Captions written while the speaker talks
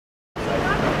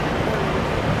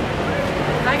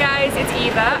it's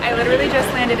Eva. I literally just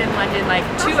landed in London like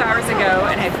 2 hours ago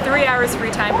and I have 3 hours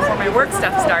free time before my work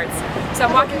stuff starts. So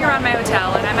I'm walking around my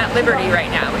hotel and I'm at Liberty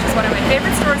right now, which is one of my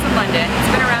favorite stores in London.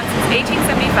 It's been around since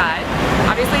 1875.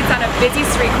 Obviously it's on a busy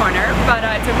street corner, but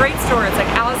it's a great store. It's like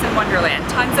Alice in Wonderland.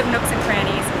 Tons of nooks and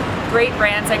crannies, great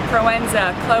brands like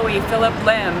Proenza, Chloe, Philip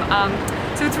Lim.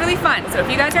 So it's really fun. So if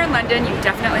you guys are in London, you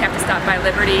definitely have to stop by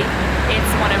Liberty.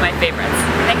 It's one of my favorites.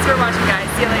 Thanks for watching, guys.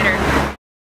 See you later.